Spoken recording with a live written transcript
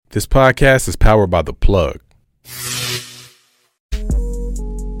This podcast is powered by The Plug.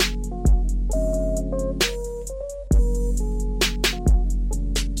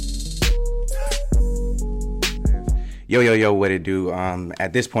 Yo, what it do?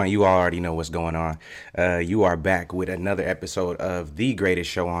 At this point, you all already know what's going on. You are back with another episode of the greatest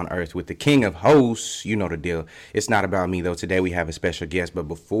show on earth with the king of hosts. You know the deal. It's not about me, though. Today we have a special guest, but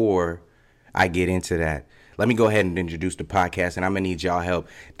before I get into that, let me go ahead and introduce the podcast, and I'm going to need y'all help.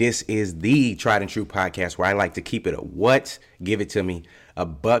 This is the Tried and True podcast where I like to keep it a what? Give it to me. A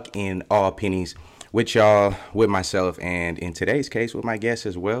buck in all pennies. With y'all, with myself, and in today's case, with my guest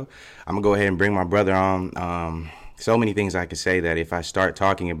as well. I'm going to go ahead and bring my brother on. So many things I could say that if I start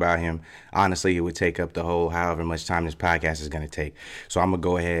talking about him, honestly, it would take up the whole however much time this podcast is going to take. So I'm going to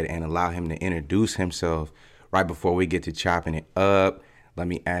go ahead and allow him to introduce himself right before we get to chopping it up. Let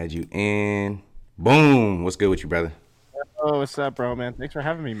me add you in. Boom. What's good with you, brother? Oh, what's up, bro, man? Thanks for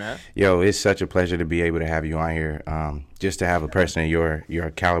having me, man. Yo, it's such a pleasure to be able to have you on here. Just to have a person of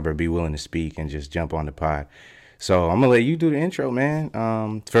your caliber be willing to speak and just jump on the pod. So I'm gonna let you do the intro, man.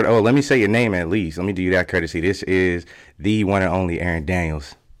 Let me say your name at least. Let me do you that courtesy. This is the one and only Aaron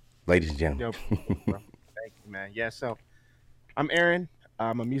Daniels, ladies and gentlemen. Yo, bro. Thank you, man. Yeah, so I'm Aaron.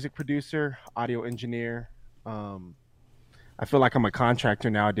 I'm a music producer, audio engineer. I feel like I'm a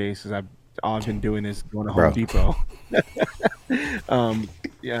contractor nowadays because all I've been doing is going to Home Depot.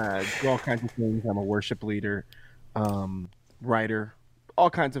 Yeah, do all kinds of things. I'm a worship leader, writer, all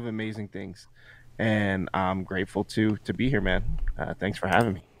kinds of amazing things. And I'm grateful to be here, man. Thanks for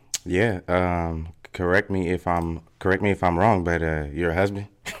having me. Yeah. Correct me if I'm wrong, but you're a husband.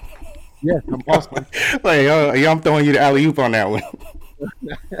 Yes, I'm awesome. I'm throwing you the alley-oop on that one.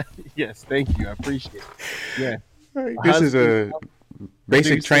 Yes, thank you. I appreciate it. Yeah. This is a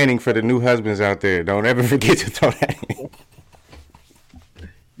basic training for the new husbands out there. Don't ever forget to throw that in.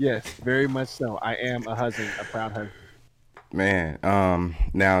 Yes, very much so. I am a husband, a proud husband. Man,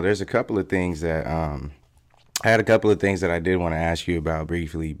 now there's a couple of things that I did want to ask you about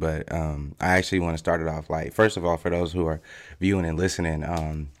briefly, but I actually want to start it off like, first of all, for those who are viewing and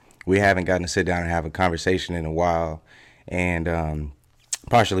listening, we haven't gotten to sit down and have a conversation in a while, and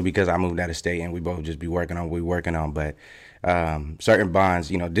partially because I moved out of state and we both just be working on what we're working on, but certain bonds,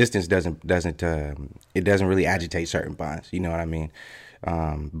 distance doesn't really agitate certain bonds, you know what I mean?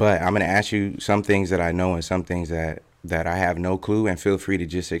 But I'm going to ask you some things that I know and some things that I have no clue, and feel free to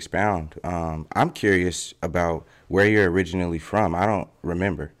just expound. I'm curious about where you're originally from. I don't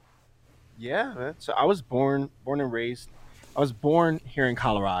remember. Yeah, man. So I was born and raised. I was born here in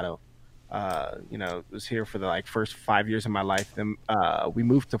Colorado. Was here for the first 5 years of my life. Then we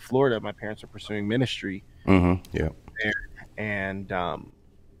moved to Florida. My parents were pursuing ministry. Mm-hmm. Yeah. And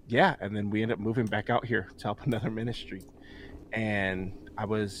then we ended up moving back out here to help another ministry. And I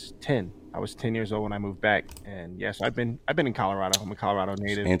was 10. I was 10 years old when I moved back, and yes, I've been in Colorado. I'm a Colorado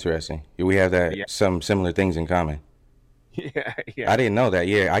native. Interesting. We have some similar things in common. Yeah. I didn't know that.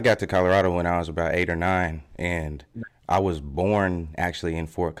 Yeah, I got to Colorado when I was about 8 or 9, and I was born actually in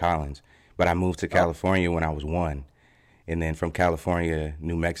Fort Collins, but I moved to California when I was 1, and then from California,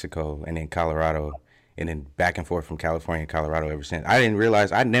 New Mexico, and then Colorado, and then back and forth from California to Colorado ever since. I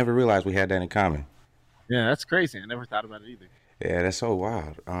never realized we had that in common. Yeah, that's crazy. I never thought about it either. Yeah, that's so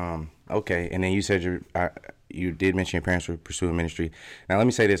wild. Okay, and then you said you did mention your parents were pursuing ministry. Now, let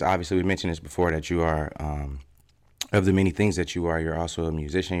me say this. Obviously, we mentioned this before, that you are, of the many things that you are, you're also a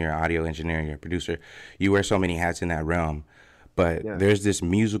musician, you're an audio engineer, you're a producer. You wear so many hats in that realm. But there's this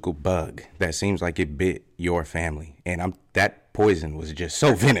musical bug that seems like it bit your family. And that poison was just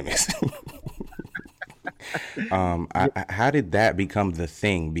so venomous. How did that become the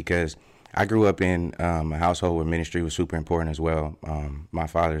thing? Because I grew up in a household where ministry was super important as well. My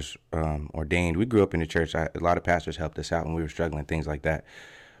father's ordained. We grew up in the church. A lot of pastors helped us out when we were struggling, things like that.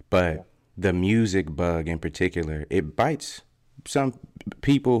 But the music bug in particular, it bites some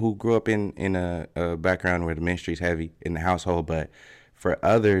people who grew up in a background where the ministry is heavy in the household. But for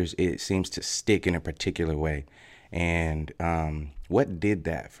others, it seems to stick in a particular way. And what did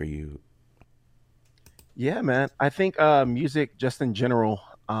that for you? Yeah, man. I think music just in general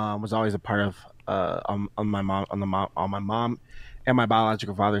was always a part of on my mom and my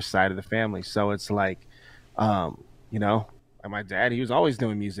biological father's side of the family. So it's like, and my dad, he was always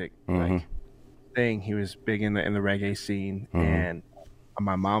doing music. Mm-hmm. He was big in the reggae scene, Mm-hmm. and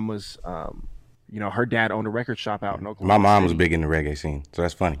my mom was, her dad owned a record shop out in Oklahoma. My mom City. was big in the reggae scene, so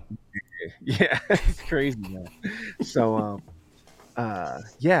that's funny. Yeah, it's crazy, man. So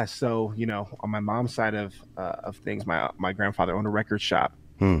So, on my mom's side of things, my grandfather owned a record shop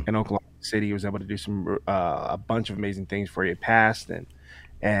in Oklahoma City. He was able to do a bunch of amazing things before he had passed,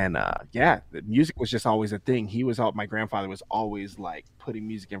 And yeah, the music was just always a thing. My grandfather was always like putting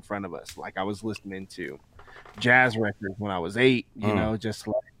music in front of us. Like I was listening to jazz records when I was 8, Mm. just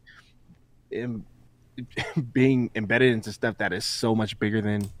like em- being embedded into stuff that is so much bigger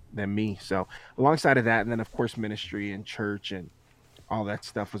than me. So alongside of that, and then of course ministry and church and all that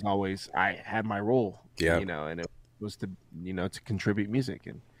stuff was always I had my role, Yep. and it was to to contribute music,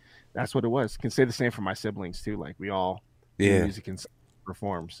 and that's what it was. Can say the same for my siblings too. Like we all do Yeah. music and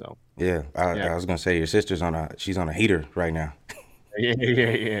perform. So Yeah. yeah, I was gonna say your sister's she's on a heater right now.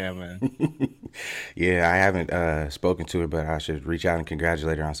 yeah, man. Yeah, I haven't spoken to her, but I should reach out and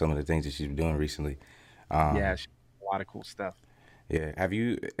congratulate her on some of the things that she's been doing recently. Yeah, Um, she, a lot of cool stuff. yeah, have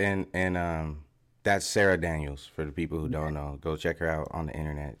you and that's Sarah Daniels for the people who don't know. Go check her out on the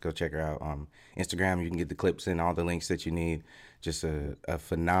internet. Go check her out on Instagram. You can get the clips and all the links that you need. Just a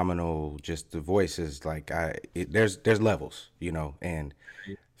phenomenal. Just the voice is like there's levels, and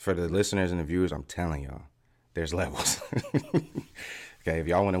for the listeners and the viewers, I'm telling y'all, there's levels. Okay, if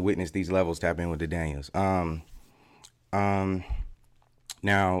y'all want to witness these levels, tap in with the Daniels. Um,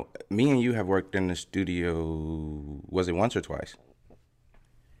 Now me and you have worked in the studio. Was it once or twice? I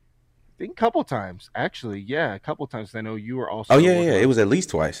think a couple times actually. Yeah, a couple times. I know you were Oh also yeah, yeah. working It on. was at least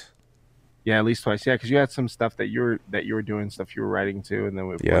twice. Yeah, at least twice. Yeah, because you had some stuff that you were doing, stuff you were writing too, and then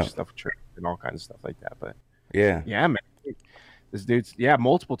of Yeah, course stuff with church and all kinds of stuff like that. But yeah, yeah, man, this dude's yeah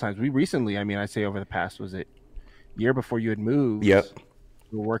multiple times. We recently, I mean, I'd say over the past was it year before you had moved, yep,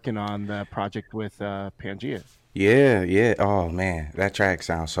 we were working on the project with Pangea. yeah, yeah. Oh man, that track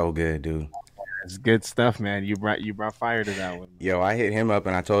sounds so good, dude. It's good stuff, man. You brought fire to that one, man. Yo, I hit him up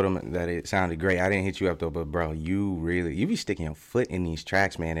and I told him that it sounded great. I didn't hit you up though, but bro, you be sticking your foot in these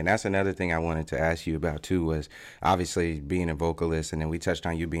tracks, man. And that's another thing I wanted to ask you about too was obviously being a vocalist, and then we touched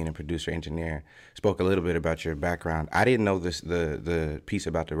on you being a producer engineer. Spoke a little bit about your background. I didn't know the piece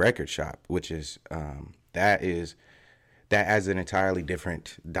about the record shop, which is that adds an entirely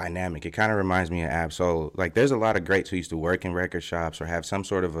different dynamic. It kind of reminds me of Absol. Like, there's a lot of greats who used to work in record shops or have some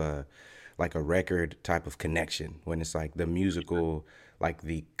sort of a record type of connection when it's like the musical, like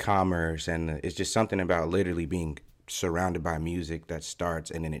the commerce, and it's just something about literally being surrounded by music that starts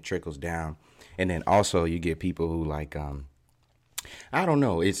and then it trickles down. And then also you get people who like, I don't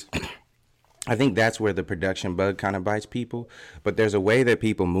know, it's I think that's where the production bug kind of bites people. But there's a way that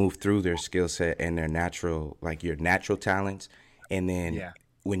people move through their skill set and their natural, like your natural talents. And then Yeah,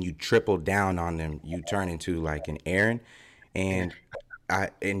 when you triple down on them, you turn into like an Aaron. yeah, And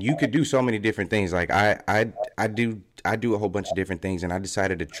and you could do so many different things. Like I do a whole bunch of different things, and I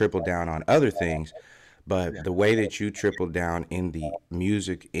decided to triple down on other things. But yeah. the way that you triple down in the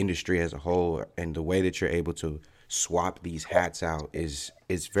music industry as a whole, and the way that you're able to swap these hats out is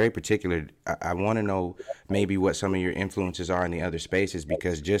very particular. I want to know maybe what some of your influences are in the other spaces,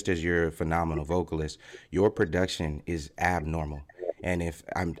 because just as you're a phenomenal vocalist, your production is abnormal. And if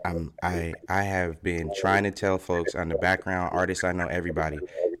I have been trying to tell folks on the background artists, I know everybody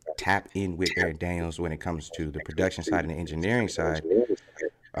tap in with Eric Daniels when it comes to the production side and the engineering side.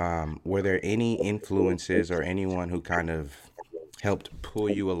 Were there any influences or anyone who kind of helped pull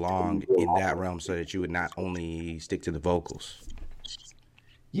you along in that realm so that you would not only stick to the vocals?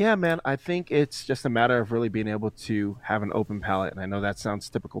 Yeah, man. I think it's just a matter of really being able to have an open palette. And I know that sounds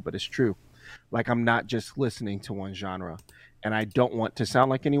typical, but it's true. Like I'm not just listening to one genre, and I don't want to sound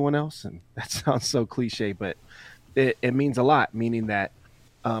like anyone else. And that sounds so cliche, but it means a lot. Meaning that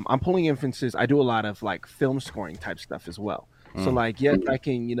I'm pulling inferences. I do a lot of like film scoring type stuff as well. So Mm. like, yes, I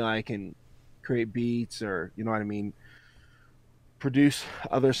can create beats or you know what I mean, produce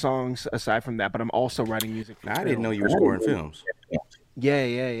other songs aside from that. But I'm also writing music for Now, I didn't know film. you were scoring films. Yeah,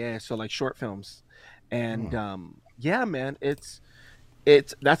 yeah, yeah. So like short films, and Mm. yeah, man, it's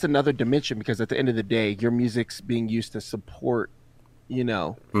that's another dimension because at the end of the day, your music's being used to support, you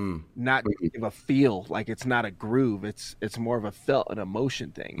know, Mm. not give a feel like it's not a groove. It's more of a felt an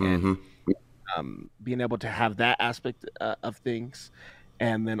emotion thing, and Mm-hmm. being able to have that aspect of things,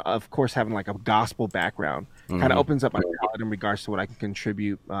 and then of course having like a gospel background kind of Mm-hmm. opens up my palette in regards to what I can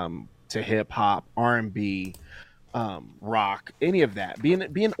contribute to hip hop, R&B, rock, any of that.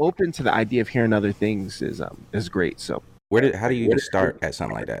 Being open to the idea of hearing other things is great. So How do you even start at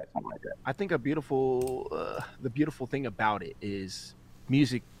something like that? I think the beautiful thing about it is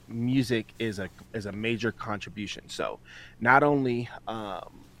music. Music is a major contribution. So not only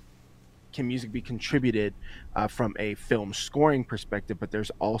can music be contributed from a film scoring perspective, but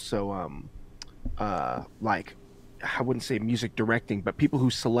there's also like I wouldn't say music directing, but people who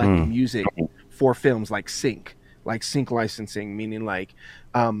select Mm. music for films like sync licensing, meaning like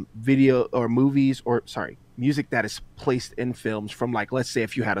video or movies or sorry music that is placed in films from, like, let's say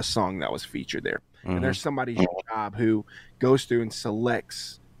if you had a song that was featured there, and there's somebody's job who goes through and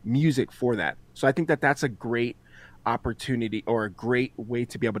selects music for that. So I think that that's a great opportunity or a great way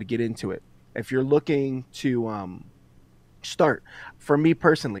to be able to get into it. If you're looking to start, for me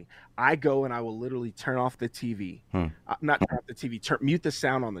personally, I go and I will literally turn off the TV, not turn off the TV, mute the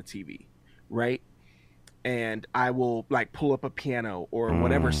sound on the TV, right? And I will like pull up a piano or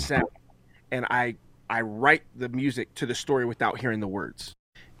whatever sound, and I write the music to the story without hearing the words,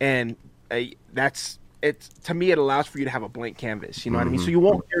 and that's it. To me, it allows for you to have a blank canvas. You know what I mean? So you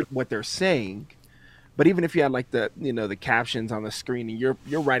won't hear what they're saying, but even if you had like the the captions on the screen, and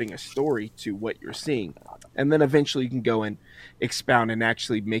you're writing a story to what you're seeing, and then eventually you can go and expound and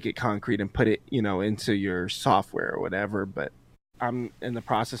actually make it concrete and put it into your software or whatever. But I'm in the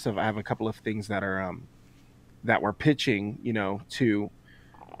process of, I have a couple of things that are that we're pitching, to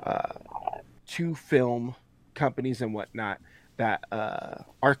film companies and whatnot, that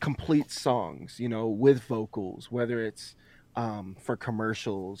are complete songs, with vocals, whether it's for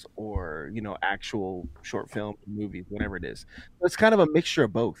commercials or actual short film movies, whatever it is. So it's kind of a mixture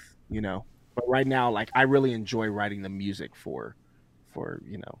of both. But right now, like, I really enjoy writing the music for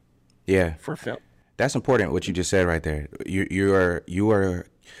Yeah, for film. that's important. What you just said right there.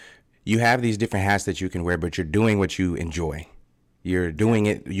 You have these different hats that you can wear, but you're doing what you enjoy. You're doing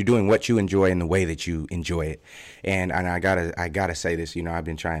it. You're doing what you enjoy in the way that you enjoy it. And I gotta say this. I've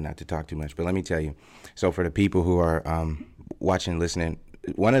been trying not to talk too much, but let me tell you. So for the people who are watching, listening,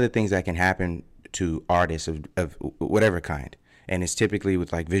 one of the things that can happen to artists of whatever kind, and it's typically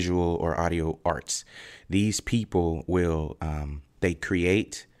with like visual or audio arts, these people will they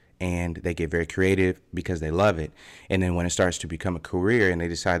create and they get very creative because they love it. And then when it starts to become a career and they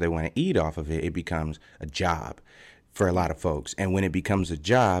decide they want to eat off of it, it becomes a job for a lot of folks. And when it becomes a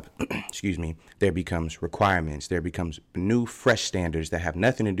job, excuse me, there becomes requirements. There becomes new, fresh standards that have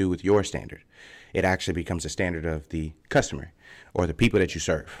nothing to do with your standard. It actually becomes a standard of the customer or the people that you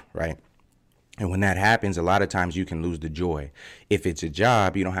serve, right? And when that happens, a lot of times you can lose the joy. If it's a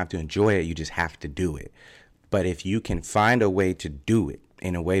job, you don't have to enjoy it. You just have to do it. But if you can find a way to do it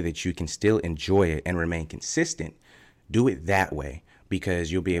in a way that you can still enjoy it and remain consistent, do it that way,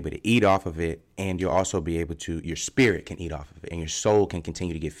 because you'll be able to eat off of it, and you'll also be able to, your spirit can eat off of it, and your soul can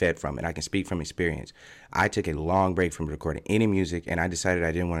continue to get fed from it. I can speak from experience. I took a long break from recording any music, and I decided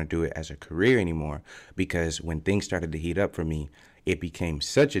I didn't want to do it as a career anymore, because when things started to heat up for me, it became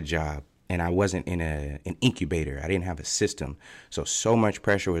such a job, and I wasn't in an incubator. I didn't have a system. So much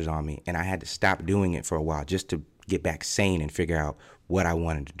pressure was on me, and I had to stop doing it for a while just to get back sane and figure out what I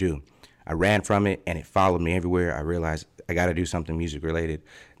wanted to do. I ran from it, and it followed me everywhere. I realized I got to do something music related.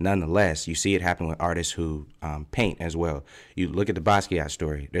 Nonetheless, you see it happen with artists who paint as well. You look at the Basquiat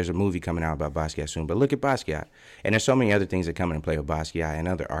story. There's a movie coming out about Basquiat soon, but look at Basquiat. And there's so many other things that come into play with Basquiat and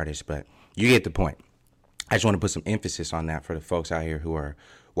other artists, but you get the point. I just want to put some emphasis on that for the folks out here who are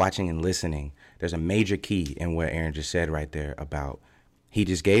watching and listening. There's a major key in what Aaron just said right there about, he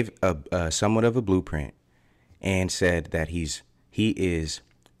just gave a somewhat of a blueprint and said that he is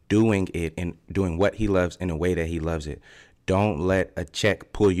doing it and doing what he loves in a way that he loves it. Don't let a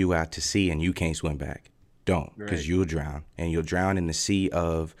check pull you out to sea and you can't swim back. Don't, because you'll drown, and you'll drown in the sea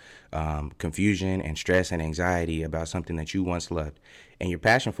of confusion and stress and anxiety about something that you once loved. And your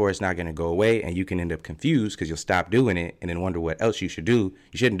passion for it's not going to go away, and you can end up confused because you'll stop doing it and then wonder what else you should do.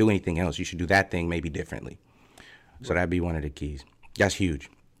 You shouldn't do anything else. You should do that thing maybe differently. So that'd be one of the keys. That's huge.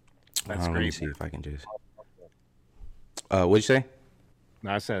 That's great. Let me see if I can just. What'd you say?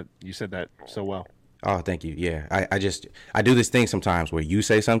 No, you said that so well. Oh, thank you. Yeah, I do this thing sometimes where you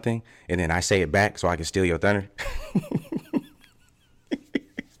say something and then I say it back so I can steal your thunder.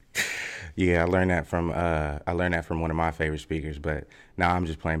 Yeah, I learned that from one of my favorite speakers. But now I'm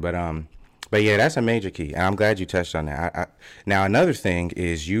just playing. But yeah, that's a major key, and I'm glad you touched on that. Now another thing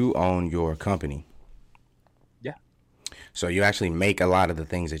is you own your company. Yeah. So you actually make a lot of the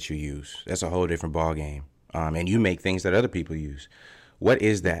things that you use. That's a whole different ball game. And you make things that other people use. What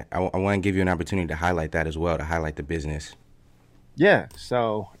is that? I want to give you an opportunity to highlight that as well, to highlight the business. Yeah.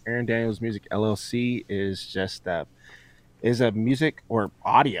 So Aaron Daniels Music LLC is just is a music or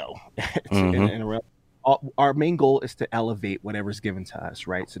audio. Our main goal is to elevate whatever's given to us,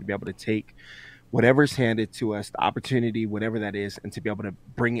 right? So to be able to take whatever's handed to us, the opportunity, whatever that is, and to be able to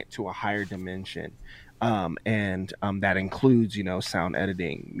bring it to a higher dimension. And that includes, sound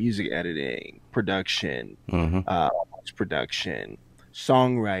editing, music editing, production, post-production,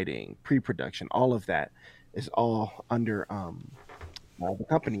 songwriting, pre-production. All of that is all under the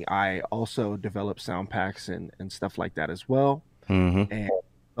company. I also develop sound packs and stuff like that as well. And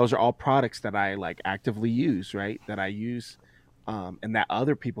those are all products that I like actively use, right? That I use, and that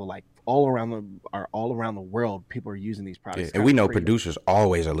other people like all around the world. People are using these Yeah, products. It's and kind we of know crazy. producers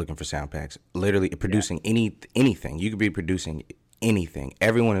always are looking for sound packs. Literally Yeah. producing anything. You could be producing anything.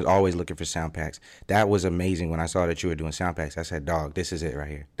 Everyone is always looking for sound packs. That was amazing when I saw that you were doing sound packs. I said, "Dog, this is it right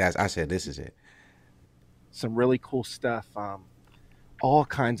here." I said, "This is it." Some really cool stuff. All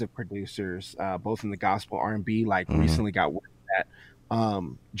kinds of producers, both in the gospel R&B. Like Hmm. recently got word that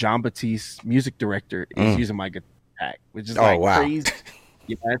John Batiste, music director, is Mm. using my guitar pack, which is Oh like wow. crazy.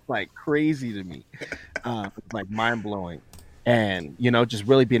 Yeah, it's like crazy to me. It's like mind blowing, and just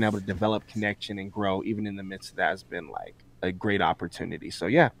really being able to develop connection and grow, even in the midst of that, has been like a great opportunity. So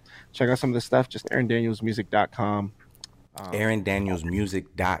yeah, check out some of the stuff. Just AaronDanielsMusic.com. Um,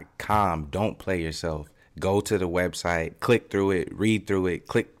 AaronDanielsMusic.com. Don't play yourself. Go to the website, click through it, read through it,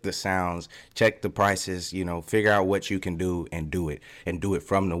 click the sounds, check the prices, figure out what you can do and do it. And do it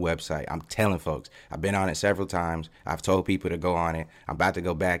from the website. I'm telling folks, I've been on it several times. I've told people to go on it. I'm about to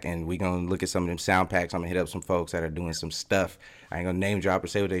go back and we're going to look at some of them sound packs. I'm going to hit up some folks that are doing some stuff. I ain't going to name drop or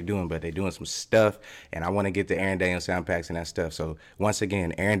say what they're doing, but they're doing some stuff. And I want to get the Aaron Daniels sound packs and that stuff. So once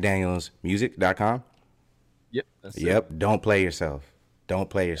again, AaronDanielsMusic.com. yep, that's it. Yep. Don't play yourself. Don't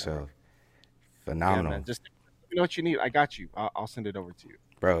play Yeah, man. yourself. Yeah, Phenomenal. man. Just let me know what you need. I got you. I'll send it over to you.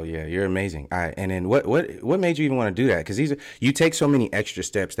 Bro, yeah, you're amazing. All right, and then what made you even want to do that? Because you take so many extra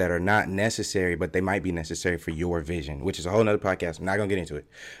steps that are not necessary, but they might be necessary for your vision, which is a whole nother podcast. I'm not gonna get into it,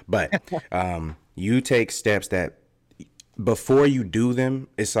 but you take steps that before you do them,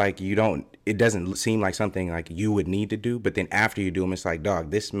 it's like you don't. It doesn't seem like something like you would need to do, but then after you do them, it's like,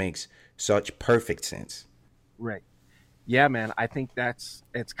 dog, this makes such perfect sense. Right. Yeah, man. I think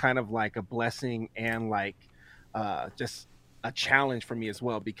it's kind of like a blessing and like just a challenge for me as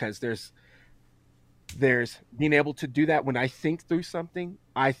well, because there's being able to do that. When I think through something,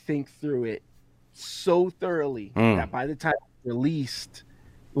 I think through it so thoroughly Mm, that by the time it's released,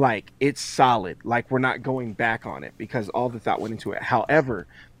 like it's solid. Like we're not going back on it because all the thought went into it. However,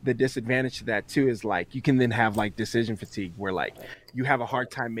 the disadvantage to that too is like you can then have like decision fatigue where like you have a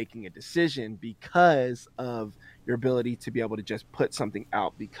hard time making a decision because of your ability to be able to just put something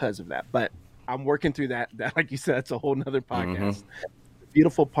out because of that. But I'm working through that. That, like you said, that's a whole nother mm-hmm. podcast. The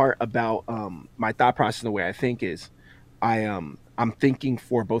beautiful part about my thought process and the way I think is I'm thinking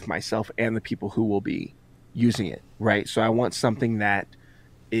for both myself and the people who will be using it, right? So I want something that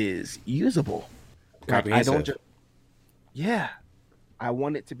is usable. Like I don't Comprehensive. just yeah, I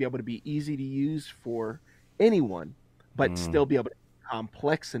want it to be able to be easy to use for anyone, but Mm. still be able to be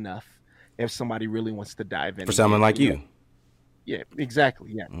complex enough if somebody really wants to dive in For and someone get, like you. yeah,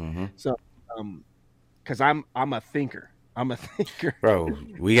 exactly, yeah. Mm-hmm. So um because I'm a thinker. I'm a thinker. Bro,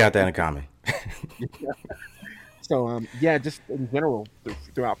 we got that in common. So yeah, just in general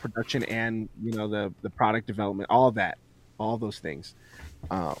throughout production and the product development, all of that, all those things,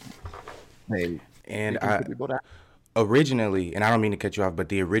 um, they And they I contribute. But originally, and I don't mean to cut you off, but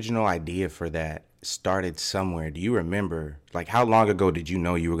the original idea for that started somewhere. Do you remember, like, how long ago did you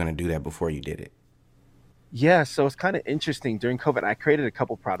know you were going to do that before you did it? yeah, so it's kind of interesting. During COVID, I created a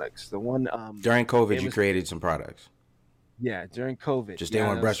couple products. The one During COVID, it you was created some products. yeah during COVID. Just didn't Yeah,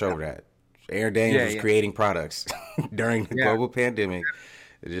 want to brush over that. Aaron Daniels yeah, was yeah, creating products during the yeah, global pandemic,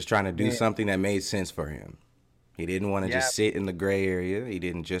 just trying to do man, something that made sense for him. He didn't want to yeah, just sit in the gray area. He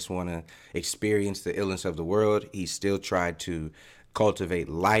didn't just want to experience the illness of the world. He still tried to cultivate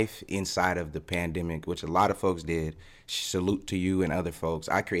life inside of the pandemic, which a lot of folks did. Salute to you and other folks.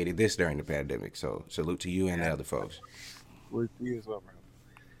 I created this during the pandemic, so salute to you and the yeah. other folks. With you as well, bro.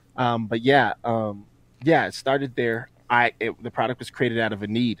 But yeah, yeah, it started there. The product was created out of a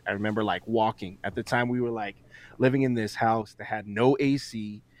need. I remember like walking at the time. We were like living in this house that had no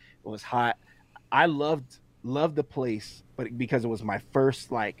AC. It was hot. I loved the place, but because it was my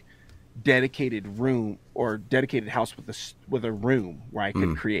first like dedicated room or dedicated house with a room where I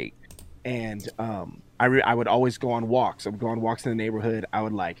could Mm, create. And I would always go on walks. I would go on walks in the neighborhood. I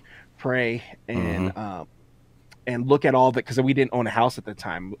would like pray mm-hmm, and look at all that because we didn't own a house at the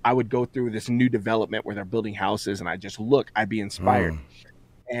time. I would go through this new development where they're building houses, and I just look. I'd be inspired. mm,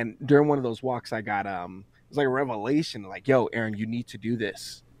 And during one of those walks, I got it was like a revelation. Like, yo, Aaron, you need to do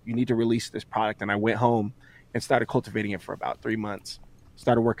this. You need to release this product. And I went home and started cultivating it for about 3 months.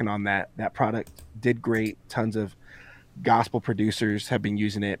 Started working on that product. Did great. Tons of gospel producers have been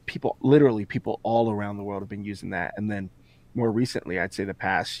using it. Literally people all around the world have been using that. And then more recently, I'd say the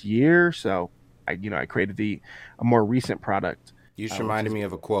past year or so, I created a more recent product, You just which reminded is me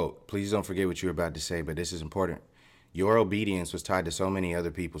of a quote. Please don't forget what you're about to say, but this is important. Your obedience was tied to so many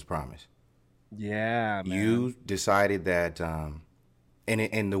other people's promise. yeah, man. You decided that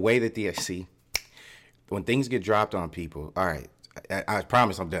and the way that the see when things get dropped on people. All right, I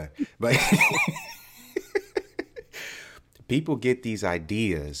promise I'm done. But people get these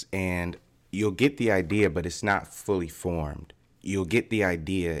ideas, and you'll get the idea, but it's not fully formed. You'll get the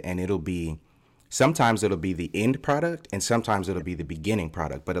idea, and sometimes it'll be the end product, and sometimes it'll be the beginning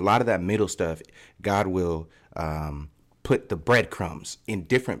product. But a lot of that middle stuff, God will put the breadcrumbs in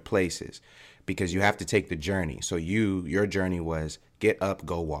different places because you have to take the journey. So your journey was get up,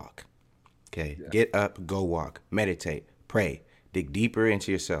 go walk. Okay, yeah. Get up, go walk, meditate, pray, dig deeper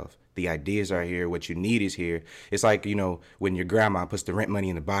into yourself. The ideas are here. What you need is here. It's like, when your grandma puts the rent money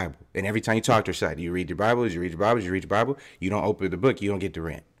in the Bible, and every time you talk to her, you read the Bible, you read the Bible, you read the Bible, you don't open the book, you don't get the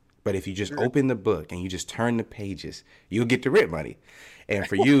rent. But if you just open the book and you just turn the pages, you'll get the rent money. And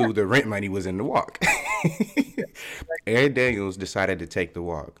for you, the rent money was in the walk. Aaron Daniels decided to take the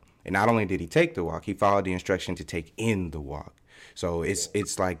walk. And not only did he take the walk, he followed the instruction to take in the walk. So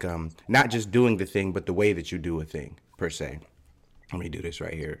it's like not just doing the thing, but the way that you do a thing, per se. Let me do this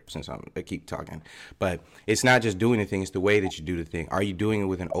right here since I keep talking. But it's not just doing the thing, it's the way that you do the thing. Are you doing it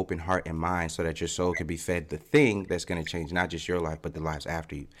with an open heart and mind so that your soul can be fed the thing that's going to change not just your life, but the lives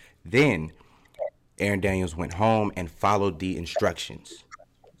after you? Then Aaron Daniels went home and followed the instructions.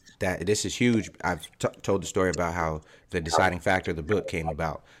 This is huge. I've told the story about how the deciding factor of the book came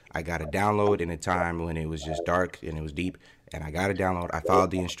about. I got a download in a time when it was just dark and it was deep, and I got a download. I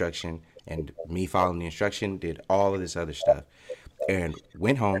followed the instruction, and me following the instruction did all of this other stuff. And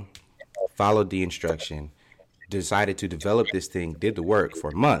went home, followed the instruction, decided to develop this thing, did the work for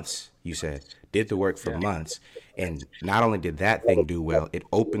months, you said, did the work for months. And not only did that thing do well, it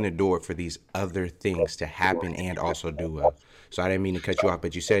opened the door for these other things to happen and also do well. So I didn't mean to cut you off,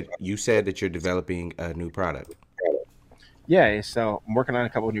 but you said that you're developing a new product. Yeah, so I'm working on a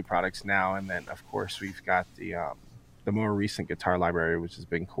couple of new products now. And then, of course, we've got the more recent guitar library, which has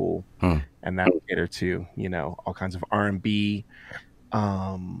been cool. And that'll cater to, all kinds of R&B,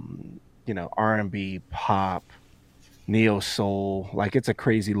 R&B, pop, neo soul. Like, it's a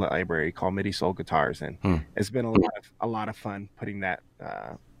crazy library called MIDI Soul Guitars. And it's been a lot of fun putting that,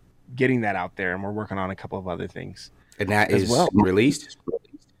 getting that out there. And we're working on a couple of other things. And that is released?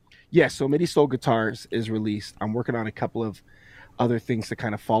 Yeah, so MIDI Soul Guitars is released. I'm working on a couple of other things to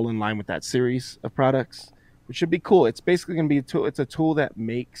kind of fall in line with that series of products, which should be cool. It's basically going to be a tool. It's a tool that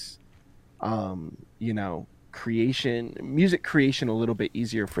makes, music creation a little bit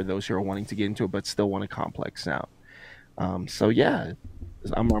easier for those who are wanting to get into it, but still want a complex sound. So yeah,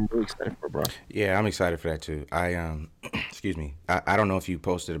 I'm really excited for it, bro. Yeah, I'm excited for that too. Excuse me. I don't know if you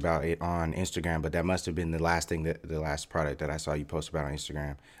posted about it on Instagram, but that must have been the last product that I saw you post about on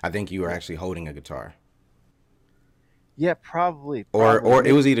Instagram. I think you were actually holding a guitar. Yeah, probably. Or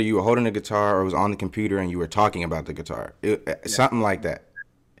it was either you were holding a guitar or it was on the computer and you were talking about the guitar. Something like that.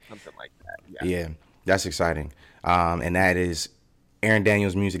 Something like that, yeah. That's exciting. And that is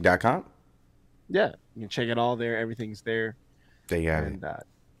AaronDanielsMusic.com? Yeah, you can check it all there. Everything's there. They got it.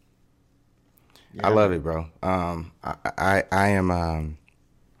 I love it, bro. I am, I'm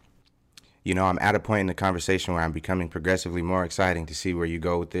at a point in the conversation where I'm becoming progressively more exciting to see where you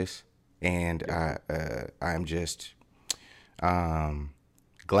go with this. And I'm just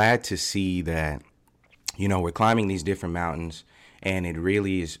glad to see that, we're climbing these different mountains, and it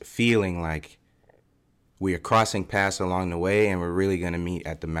really is feeling like we are crossing paths along the way, and we're really going to meet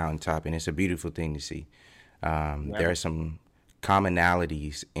at the mountaintop. And it's a beautiful thing to see. There are some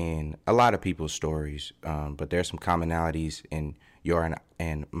commonalities in a lot of people's stories, but there's some commonalities in your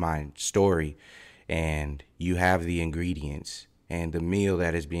and my story, and you have the ingredients, and the meal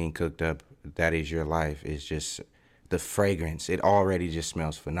that is being cooked up, that is your life, is just the fragrance. It already just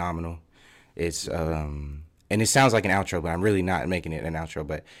smells phenomenal. It's and it sounds like an outro, but I'm really not making it an outro,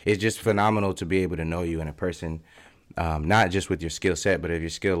 but it's just phenomenal to be able to know you in a person, not just with your skill set, but of your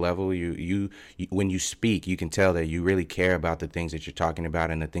skill level. You when you speak, you can tell that you really care about the things that you're talking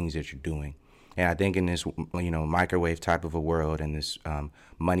about and the things that you're doing. And I think in this, microwave type of a world and this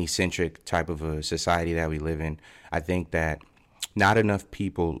money-centric type of a society that we live in, I think that not enough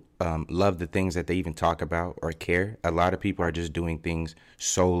people love the things that they even talk about or care. A lot of people are just doing things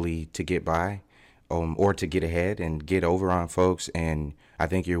solely to get by, or to get ahead and get over on folks. And I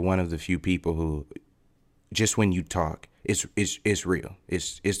think you're one of the few people who, just when you talk, it's real.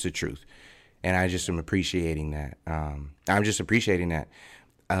 It's the truth. And I just am appreciating that. I'm just appreciating that.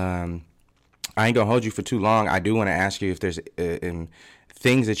 I ain't gonna hold you for too long. I do want to ask you if there's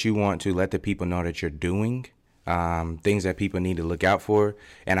things that you want to let the people know that you're doing, things that people need to look out for.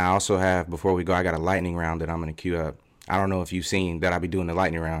 And I also have, before we go, I got a lightning round that I'm gonna queue up. I don't know if you've seen that I'll be doing the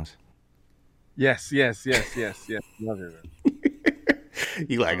lightning rounds. Yes. Love it.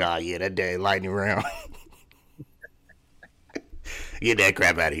 You like, oh yeah, that day lightning round. Get that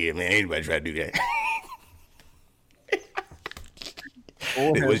crap out of here, man. Anybody try to do that?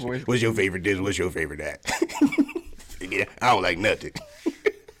 What's your favorite this? What's your favorite that? Yeah, I don't like nothing.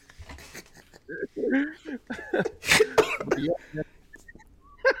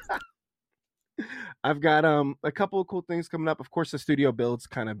 I've got a couple of cool things coming up. Of course, the studio build's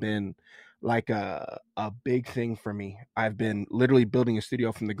kind of been like a big thing for me. I've been literally building a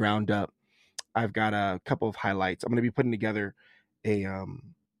studio from the ground up. I've got a couple of highlights. I'm going to be putting together a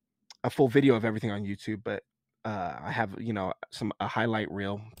full video of everything on YouTube, but I have a highlight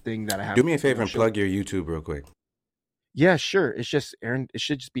reel thing that I have. Do me a favor and plug your YouTube real quick. Yeah, sure. It's just Aaron. It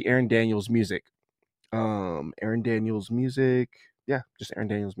should just be Aaron Daniels Music. Aaron Daniels Music. Yeah, just Aaron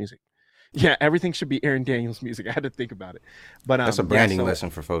Daniels Music. Yeah, everything should be Aaron Daniels Music. I had to think about it, but that's a branding lesson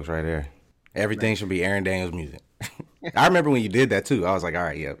for folks right there. Everything should be Aaron Daniels Music. I remember when you did that too. I was like, all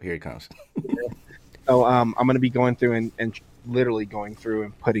right, yep, here he comes. So I'm going to be going through and literally going through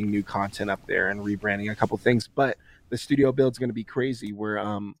and putting new content up there and rebranding a couple things. But the studio build's going to be crazy. We're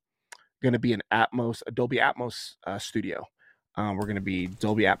going to be an Dolby Atmos studio. We're going to be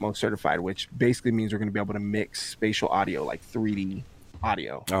Dolby Atmos certified, which basically means we're going to be able to mix spatial audio, like 3D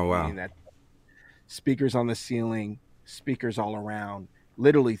audio. Oh, wow. That speakers on the ceiling, speakers all around,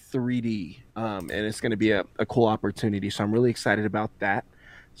 literally 3D. And it's going to be a cool opportunity. So I'm really excited about that.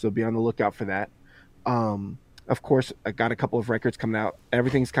 So be on the lookout for that. Of course, I got a couple of records coming out.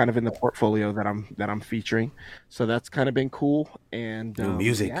 Everything's kind of in the portfolio that I'm featuring. So that's kind of been cool. And new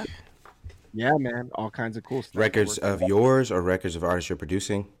music. Yeah, man, all kinds of cool stuff. Records of yours or records of artists you're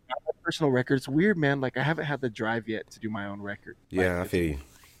producing? Personal records. Weird, man. Like I haven't had the drive yet to do my own record. Yeah, I feel you.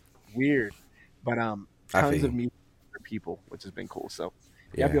 Weird, but tons of music for people, which has been cool. So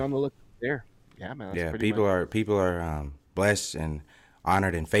yeah, be on the look there. Yeah, man. Yeah, people are blessed and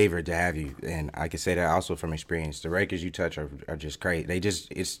honored and favored to have you, and I can say that also from experience. The records you touch are just great.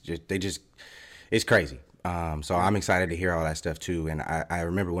 It's crazy. So I'm excited to hear all that stuff too. And I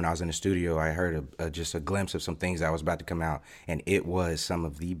remember when I was in the studio, I heard just a glimpse of some things that was about to come out, and it was some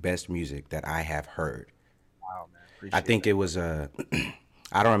of the best music that I have heard. Wow, man! I think it was I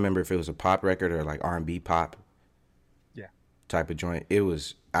don't remember if it was a pop record or like R&B pop. Yeah. Type of joint. It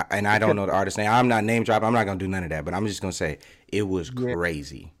was, and I don't know the artist name. I'm not name dropping. I'm not gonna do none of that. But I'm just gonna say it was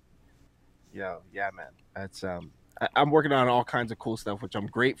crazy. Yeah, man. That's I'm working on all kinds of cool stuff, which I'm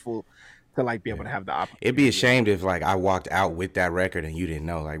grateful to like be able to have the opportunity. It'd be ashamed if like I walked out with that record and you didn't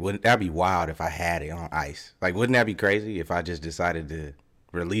know. Like, wouldn't that be wild if I had it on ice? Like, wouldn't that be crazy if I just decided to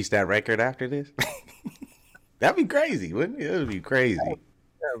release that record after this? That'd be crazy, wouldn't it? It would be crazy.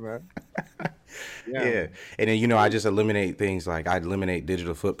 Yeah, man. Yeah. And then, I just eliminate things like I eliminate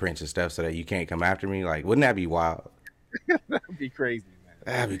digital footprints and stuff so that you can't come after me. Like, wouldn't that be wild? That'd be crazy, man.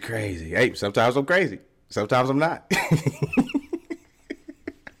 That'd be crazy. Hey, sometimes I'm crazy. Sometimes I'm not.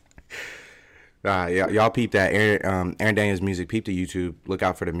 Y'all peep that Aaron Daniels Music. Peep the YouTube. Look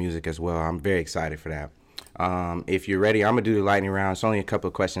out for the music as well. I'm very excited for that. If you're ready, I'm gonna do the lightning round. It's only a couple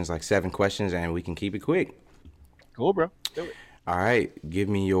of questions, like 7 questions, and we can keep it quick. Cool, bro. Do it. All right. Give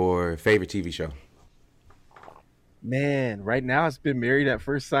me your favorite TV show. Man, right now it's been Married at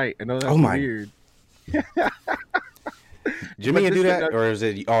First Sight. I know that's weird. Jamia do that, or is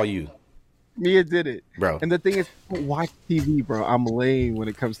it all you? Mia did it, bro. And the thing is, I don't watch TV, bro. I'm lame when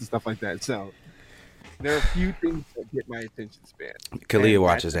it comes to stuff like that. So there are a few things that get my attention span. Kalia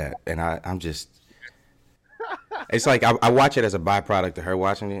watches that, and I'm just. It's like I watch it as a byproduct of her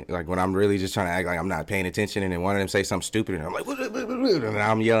watching it. Like when I'm really just trying to act like I'm not paying attention, and then one of them say something stupid, and I'm like, and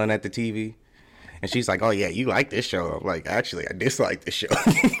I'm yelling at the TV, and she's like, "Oh yeah, you like this show?" I'm like, "Actually, I dislike this show."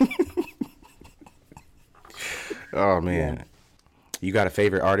 Oh man, you got a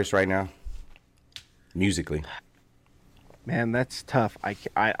favorite artist right now? Musically, man, that's tough. I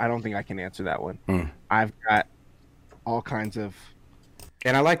don't think I can answer that one. I've got all kinds of,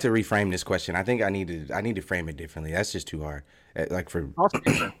 and I like to reframe this question. I think I need to frame it differently. That's just too hard.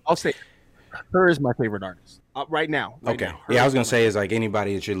 I'll say her is my favorite artist right now. Okay, I was gonna say is like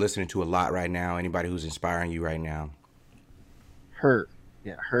anybody that you're listening to a lot right now. Anybody who's inspiring you right now. Her.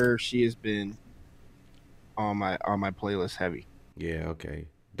 She has been on my playlist heavy. Yeah. Okay.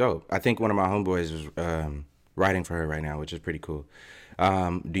 Dope. I think one of my homeboys is writing for her right now, which is pretty cool.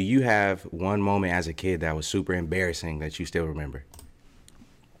 Do you have one moment as a kid that was super embarrassing that you still remember?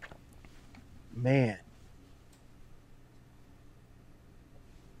 Man.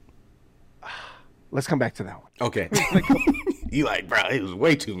 Let's come back to that one. Okay. You like, bro, it was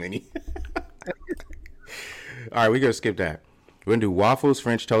way too many. All right, we're going to skip that. We're going to do waffles,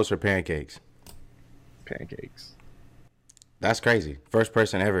 French toast, or pancakes? Pancakes. That's crazy. First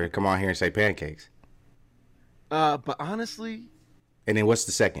person ever to come on here and say pancakes. But honestly, And then what's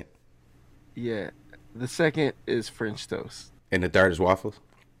the second? yeah, the second is French toast. And the third is waffles?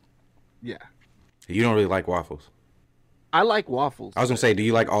 Yeah, You don't really like waffles. I like waffles. I was gonna say, do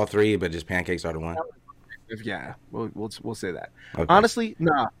you like all three, but just pancakes are the one? Yeah, we'll say that. Okay. Honestly,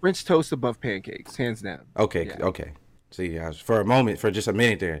 nah, French toast above pancakes, hands down. Okay. Yeah. Okay. See, for a moment, for just a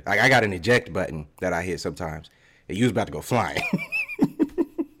minute there, like I got an eject button that I hit sometimes, and you was about to go flying.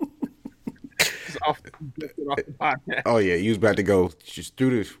 It's off the podcast. Oh yeah, you was about to go just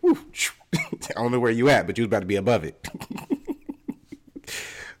through this. I don't know where you at, but you was about to be above it.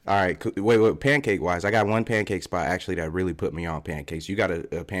 All right, wait. Pancake wise, I got one pancake spot actually that really put me on pancakes. You got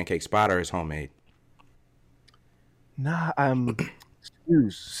a pancake spot or is homemade? Nah,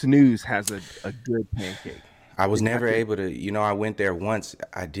 Snooze has a good pancake. I was never able to. I went there once.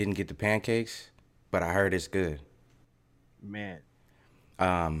 I didn't get the pancakes, but I heard it's good. Man,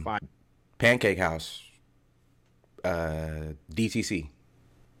 Um, fine. Pancake House, DTC.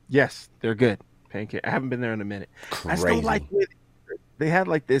 Yes, they're good. Pancake. I haven't been there in a minute. I still Crazy. like it. They had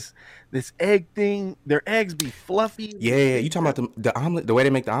like this egg thing. Their eggs be fluffy. Yeah. You talking about the omelet? The way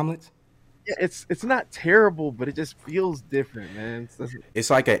they make the omelets? Yeah, it's not terrible, but it just feels different, man. It's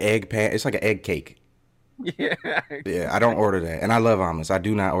like an egg pan. It's like an egg cake. Yeah. Yeah, I don't order that, and I love omelets. I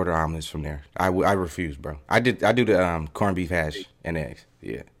do not order omelets from there. I refuse, bro. I do the corned beef hash and eggs.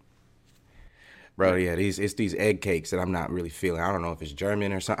 Yeah, bro. Yeah, it's these egg cakes that I'm not really feeling. I don't know if it's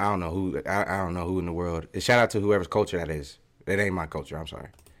German or something. I don't know who. I don't know who in the world. Shout out to whoever's culture that is. That ain't my culture. I'm sorry.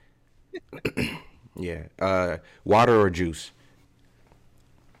 Yeah. Water or juice?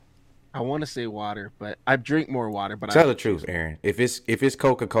 I want to say water, but I drink more water. But Tell the truth, Aaron. If it's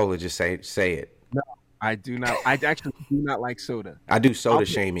Coca-Cola, just say it. I do not. I actually do not like soda. I do soda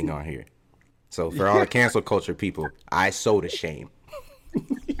shaming on here. So for all the cancel culture people, I soda shame.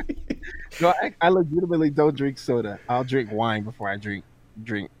 No, I legitimately don't drink soda. I'll drink wine before I drink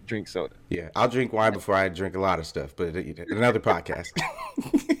soda. Yeah, I'll drink wine before I drink a lot of stuff, but another podcast.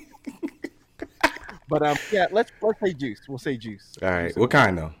 But yeah, let's say juice. We'll say juice. All right, what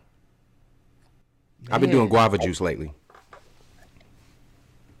kind though? I've been doing guava juice lately.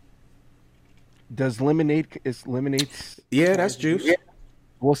 Does lemonade Yeah, that's juice. Yeah.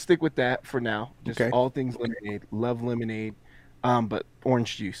 We'll stick with that for now. Just Okay. all things lemonade. Love lemonade. But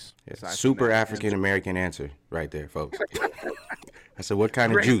orange juice. Yeah, Aside from super that. African American answer right there, folks. I said, what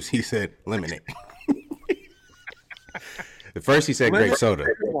kind of juice? He said, lemonade. At first he said grape soda.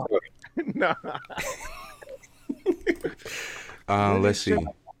 No. Let's see.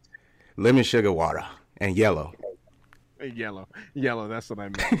 Lemon sugar water and yellow. Yellow. That's what I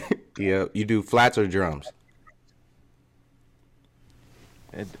meant. Yeah, you do flats or drums?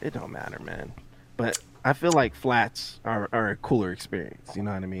 It don't matter, man. But I feel like flats are a cooler experience. You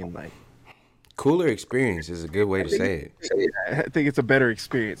know what I mean? Like, Cooler experience is a good way to say it. I think it's a better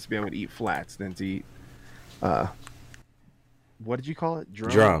experience to be able to eat flats than to eat. What did you call it?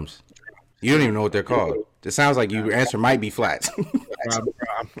 Drums. You don't even know what they're called. It sounds like your answer might be flats. I'm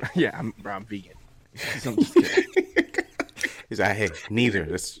vegan. I'm just kidding. He's like, hey, neither.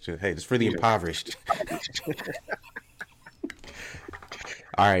 It's for the impoverished.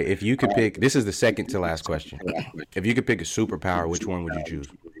 All right, if you could pick, this is the second to last question. If you could pick a superpower, which one would you choose?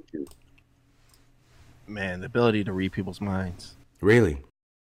 Man, the ability to read people's minds. Really?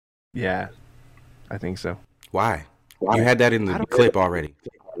 Yeah, I think so. Why? You had that in the clip already.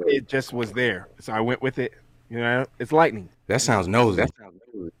 It just was there, so I went with it. You know, it's lightning. That sounds nosy.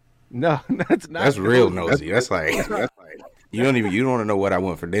 No, that's not. That's real nosy. That's like you don't want to know what I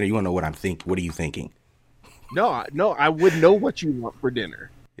want for dinner. You want to know what I'm thinking. What are you thinking? No, I would know what you want for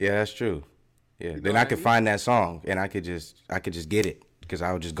dinner. Yeah, that's true. Yeah, then I could find that song and I could just get it because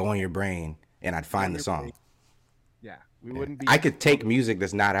I would just go in your brain and I'd find the song. Yeah, we wouldn't be. I could take music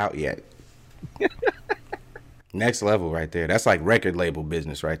that's not out yet. Next level right there. That's like record label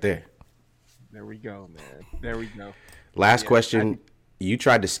business right there. There we go, man. There we go. Last question. You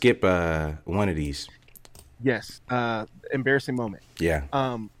tried to skip one of these. Yes. Embarrassing moment. Yeah.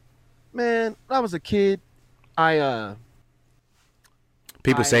 Man, I was a kid.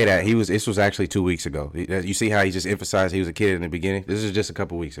 People say that this was actually 2 weeks ago. You see how he just emphasized he was a kid in the beginning? This is just a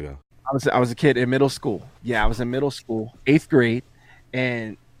couple weeks ago. I was a kid in middle school. Yeah, I was in middle school, 8th grade,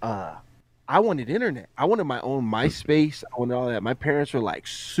 and I wanted internet. I wanted my own MySpace. I wanted all that. My parents were like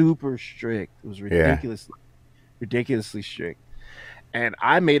super strict. It was ridiculously strict. And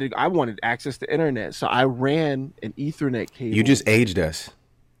I wanted access to internet, so I ran an Ethernet cable. You just aged us.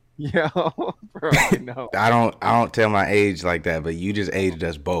 Yo, bro, I know. I don't tell my age like that, but you just aged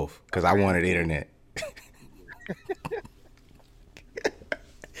us both because I wanted internet.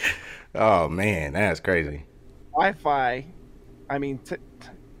 Oh man, that's crazy. Wi-Fi. I mean,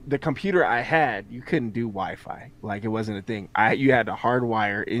 the computer I had, you couldn't do Wi-Fi. Like, it wasn't a thing. You had to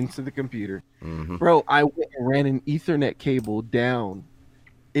hardwire into the computer. Mm-hmm. Bro, I went and ran an Ethernet cable down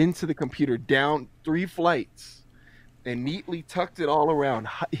into the computer, down 3 flights, and neatly tucked it all around,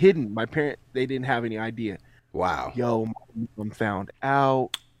 hidden. My parents, they didn't have any idea. Wow. Yo, my mom found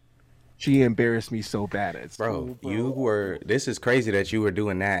out. She embarrassed me so bad at school, bro. This is crazy that you were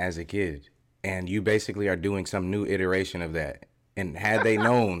doing that as a kid, and you basically are doing some new iteration of that. And had they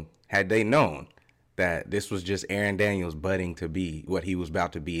known that this was just Aaron Daniels budding to be what he was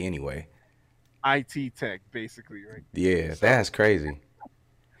about to be anyway. IT tech, basically, right? Yeah, so, that's crazy.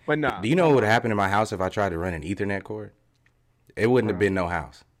 But nah. Do you know what would happen in my house if I tried to run an Ethernet cord? It wouldn't have been no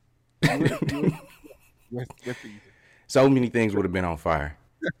house. So many things would have been on fire.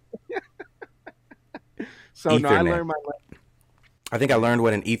 So Ethernet. No, I learned I think I learned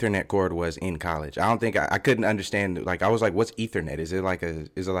what an Ethernet cord was in college. I don't think I couldn't understand. Like, I was like, "What's Ethernet? Is it like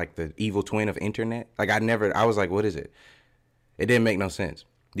the evil twin of internet?" Like, I was like, "What is it?" It didn't make no sense.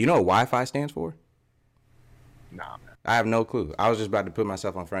 Do you know what Wi-Fi stands for? Nah, man. I have no clue. I was just about to put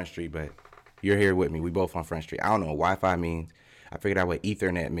myself on Front Street, but you're here with me. We both on Front Street. I don't know what Wi-Fi means. I figured out what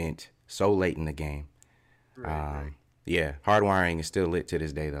Ethernet meant so late in the game. Right. Yeah, hardwiring is still lit to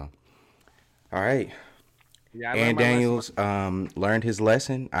this day, though. All right. Yeah, Aaron Daniels learned his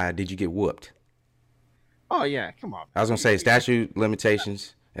lesson. Did you get whooped? Oh yeah, come on. I was gonna say statute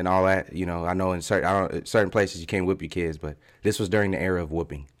limitations and all that. You know, I know in certain places you can't whoop your kids, but this was during the era of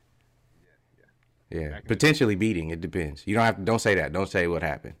whooping. Yeah. Potentially beating. It depends. You don't say that. Don't say what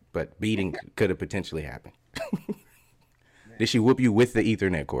happened. But beating could have potentially happened. Did she whoop you with the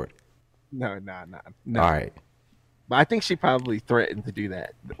Ethernet cord? No. All right. But I think she probably threatened to do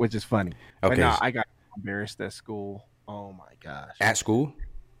that, which is funny. Okay. But no, I got embarrassed at school. Oh my gosh. At school?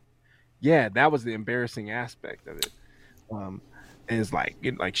 Yeah, that was the embarrassing aspect of it. Is like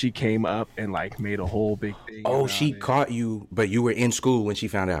she came up and like made a whole big thing. Oh, she caught you, but you were in school when she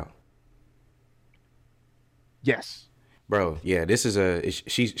found out. Yes. Bro, yeah, this is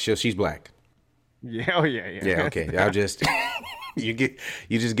she's black. Yeah, oh yeah. Yeah, okay. I'll just you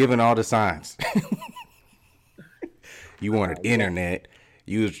just giving all the signs. You wanted internet.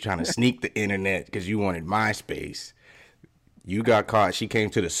 You was trying to sneak the internet because you wanted MySpace. You got caught. She came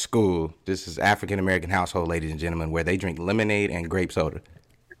to the school. This is African American household, ladies and gentlemen, where they drink lemonade and grape soda.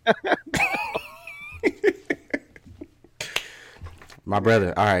 My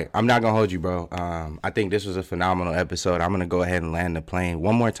brother, all right, I'm not going to hold you, bro. I think this was a phenomenal episode. I'm going to go ahead and land the plane.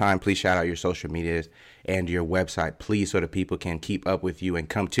 One more time, please shout out your social medias and your website, please, so that people can keep up with you and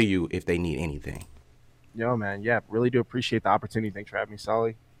come to you if they need anything. Yo, man, yeah, really do appreciate the opportunity. Thanks for having me,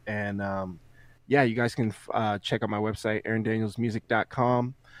 Solly. And, yeah, you guys can check out my website,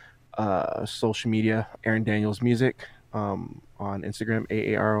 aarondanielsmusic.com. Social media, Aaron Daniels Music. On Instagram,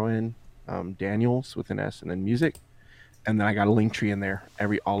 AARON, Daniels with an S and then music. And then I got a link tree in there.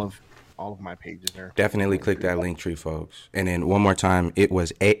 All of my pages there. Definitely click that link tree, folks. And then one more time, it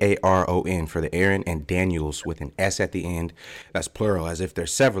was AARON for the Aaron, and Daniels with an S at the end. That's plural, as if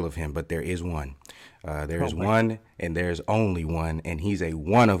there's several of him, but there is one. There is one, and there's only one, and he's a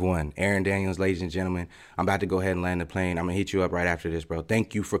one of one. Aaron Daniels, ladies and gentlemen. I'm about to go ahead and land the plane. I'm going to hit you up right after this, bro.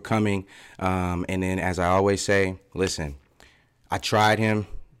 Thank you for coming. And then, as I always say, listen, I tried him.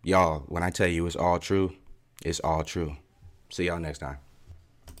 Y'all, when I tell you it's all true, it's all true. See y'all next time.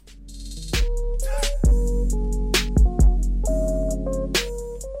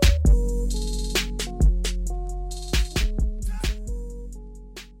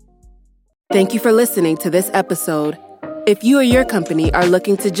 Thank you for listening to this episode. If you or your company are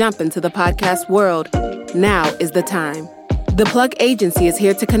looking to jump into the podcast world, now is the time. The Plug Agency is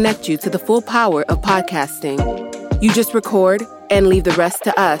here to connect you to the full power of podcasting. You just record and leave the rest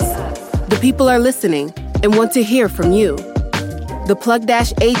to us. The people are listening and want to hear from you.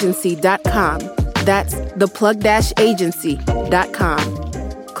 theplug-agency.com. That's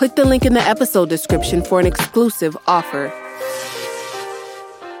theplug-agency.com. Click the link in the episode description for an exclusive offer.